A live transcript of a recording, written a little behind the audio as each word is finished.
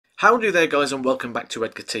Howdy there guys, and welcome back to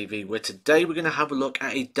Edgar TV, where today we're going to have a look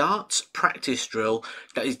at a darts practice drill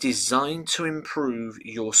that is designed to improve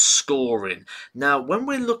your scoring. Now when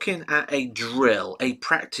we're looking at a drill, a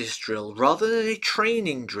practice drill, rather than a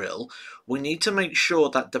training drill, we need to make sure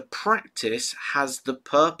that the practice has the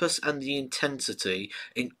purpose and the intensity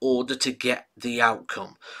in order to get the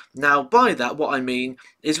outcome. Now by that what I mean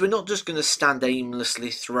is we're not just going to stand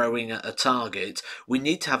aimlessly throwing at a target. We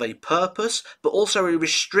need to have a purpose, but also a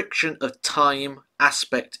restriction of time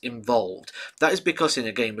aspect involved. That is because in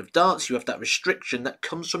a game of darts you have that restriction that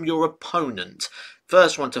comes from your opponent.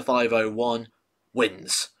 First one to 501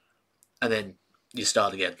 wins, and then you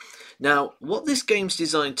start again. Now what this game's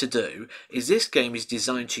designed to do is this game is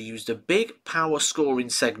designed to use the big power scoring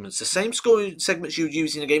segments, the same scoring segments you would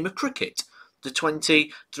use in a game of cricket, the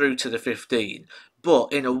 20 through to the 15,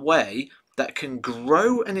 but in a way that can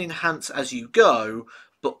grow and enhance as you go,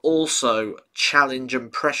 but also challenge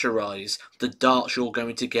and pressurize the darts you're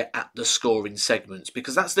going to get at the scoring segments,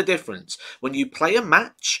 because that's the difference. When you play a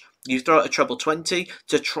match, you throw at a treble 20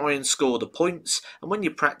 to try and score the points, and when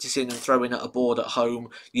you're practicing and throwing at a board at home,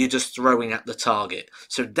 you're just throwing at the target.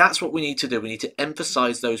 So that's what we need to do. We need to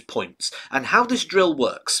emphasize those points. And how this drill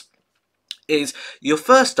works is your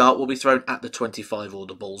first dart will be thrown at the 25 or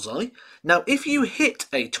the bullseye. Now if you hit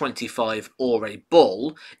a 25 or a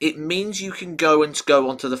bull, it means you can go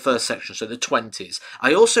onto the first section, so the 20s.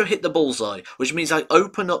 I also hit the bullseye, which means I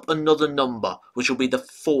open up another number, which will be the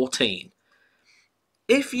 14.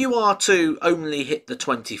 If you are to only hit the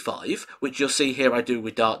 25, which you'll see here I do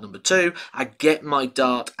with dart number 2, I get my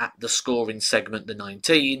dart at the scoring segment, the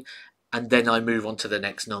 19, and then I move on to the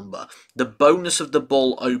next number. The bonus of the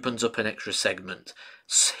bull opens up an extra segment.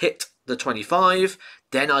 Hit the 25,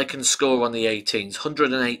 then I can score on the 18s.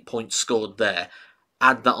 108 points scored there.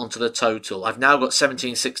 Add that onto the total. I've now got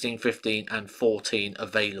 17, 16, 15 and 14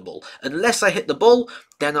 available. Unless I hit the bull,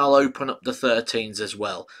 then I'll open up the 13s as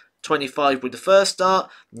well. 25 with the first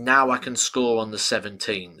dart, now I can score on the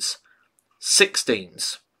 17s.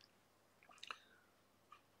 16s.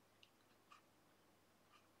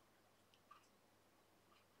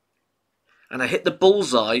 And I hit the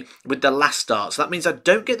bullseye with the last dart. So that means I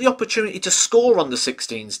don't get the opportunity to score on the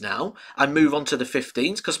 16s now. I move on to the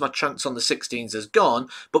 15s because my chance on the 16s is gone.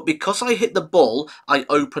 But because I hit the bull, I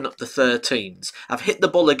open up the 13s. I've hit the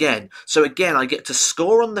bull again. So again, I get to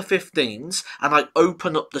score on the 15s and I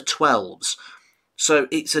open up the 12s. So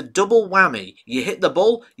it's a double whammy. You hit the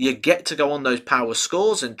bull, you get to go on those power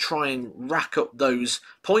scores and try and rack up those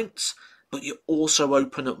points, but you also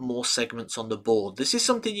open up more segments on the board. This is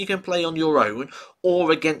something you can play on your own or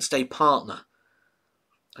against a partner.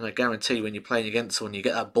 And I guarantee when you're playing against someone, you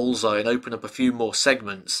get that bullseye and open up a few more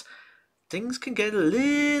segments, things can get a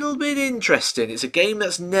little bit interesting. It's a game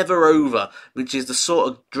that's never over, which is the sort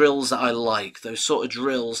of drills that I like. Those sort of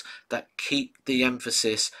drills that keep the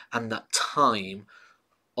emphasis and that time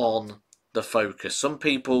on the focus. Some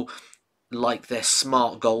people like their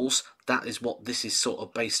smart goals. That is what this is sort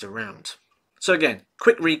of based around. So again,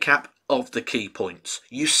 quick recap of the key points.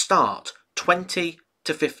 You start 20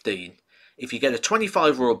 to 15. If you get a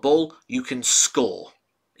 25 or a bull, you can score.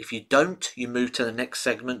 If you don't, you move to the next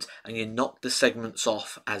segment and you knock the segments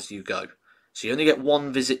off as you go. So you only get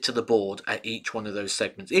one visit to the board at each one of those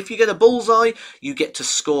segments. If you get a bullseye, you get to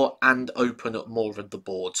score and open up more of the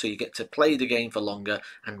board. So you get to play the game for longer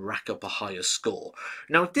and rack up a higher score.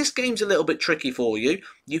 Now, if this game's a little bit tricky for you,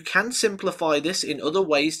 you can simplify this in other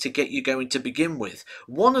ways to get you going to begin with.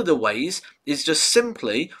 One of the ways is just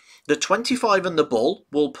simply the 25 and the bull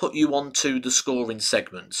will put you onto the scoring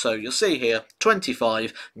segment. So you'll see here,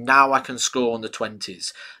 25, now I can score on the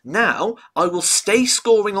 20s. Now, I will stay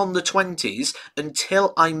scoring on the 20s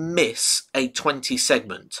until I miss a 20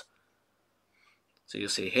 segment. So you'll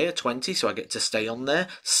see here, 20, so I get to stay on there,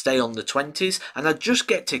 stay on the 20s, and I just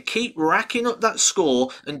get to keep racking up that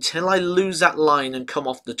score until I lose that line and come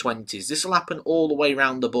off the 20s. This will happen all the way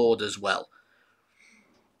around the board as well.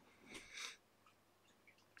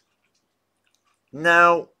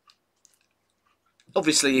 Now,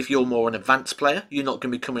 obviously, if you're more an advanced player, you're not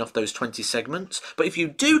going to be coming off those 20 segments. But if you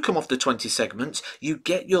do come off the 20 segments, you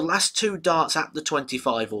get your last two darts at the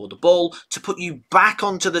 25 or the bull to put you back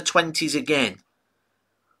onto the 20s again.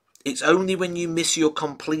 It's only when you miss your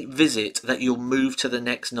complete visit that you'll move to the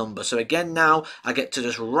next number. So again, now I get to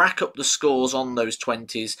just rack up the scores on those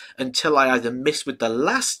 20s until I either miss with the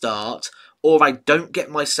last dart or I don't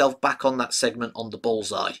get myself back on that segment on the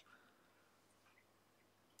bullseye.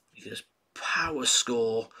 You just power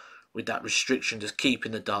score with that restriction, just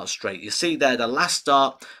keeping the dart straight. You see there, the last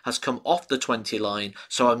dart has come off the 20 line,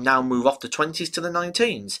 so I now move off the 20s to the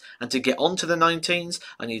 19s. And to get onto the 19s,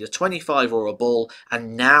 I need a 25 or a ball,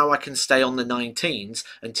 and now I can stay on the 19s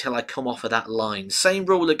until I come off of that line. Same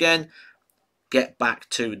rule again, get back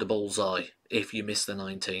to the bullseye if you miss the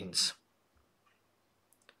 19s.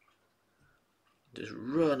 Just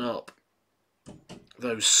run up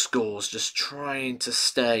those scores, just trying to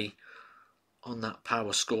stay on that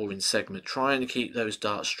power scoring segment, trying to keep those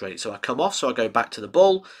darts straight. So I come off, so I go back to the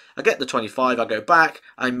ball, I get the 25, I go back,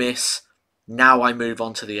 I miss, now I move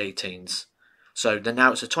on to the 18s. So then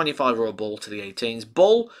now it's a 25 or a ball to the 18s.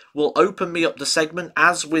 Ball will open me up the segment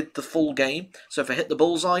as with the full game. So if I hit the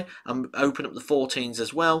bullseye, I'm open up the 14s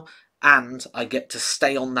as well, and I get to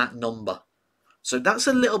stay on that number. So that's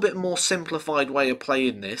a little bit more simplified way of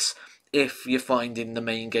playing this. If you're finding the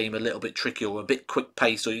main game a little bit tricky or a bit quick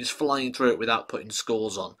pace, or you're just flying through it without putting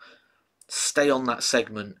scores on, stay on that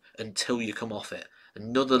segment until you come off it.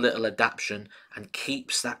 Another little adaptation, and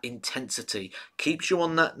keeps that intensity, keeps you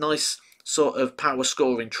on that nice sort of power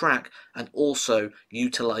scoring track, and also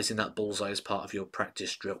utilising that bullseye as part of your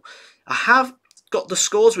practice drill. I have got the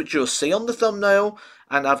scores which you'll see on the thumbnail,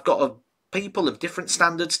 and I've got people of different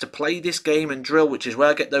standards to play this game and drill, which is where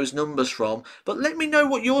I get those numbers from. But let me know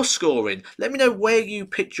what you're scoring. Let me know where you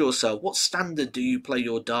pitch yourself. What standard do you play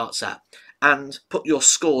your darts at? And put your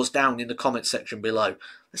scores down in the comment section below.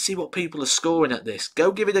 Let's see what people are scoring at this.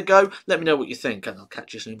 Go give it a go. Let me know what you think, and I'll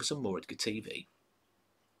catch you soon with some more Edgar TV.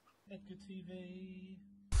 Edgar TV.